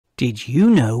Did you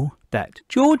know that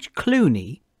George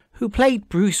Clooney, who played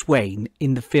Bruce Wayne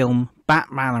in the film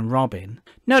Batman and Robin,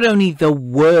 not only the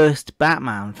worst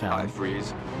Batman film, I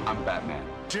freeze, I'm Batman.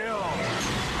 Chill.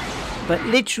 but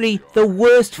literally the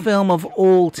worst film of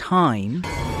all time,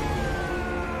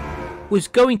 was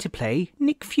going to play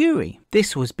Nick Fury.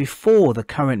 This was before the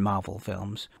current Marvel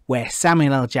films, where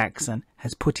Samuel L. Jackson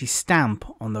has put his stamp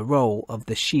on the role of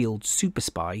the S.H.I.E.L.D. super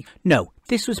spy. No,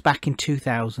 this was back in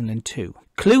 2002.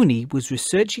 Clooney was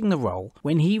researching the role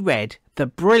when he read the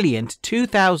brilliant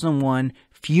 2001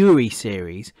 Fury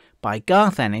series by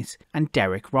Garth Ennis and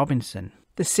Derek Robinson.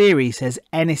 The series has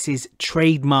Ennis's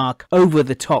trademark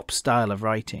over-the-top style of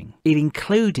writing. It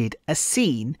included a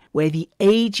scene where the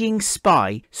aging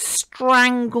spy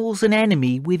strangles an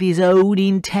enemy with his own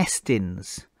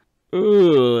intestines.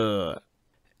 Ugh.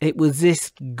 It was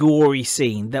this gory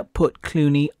scene that put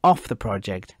Clooney off the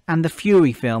project, and the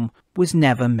Fury film was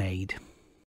never made.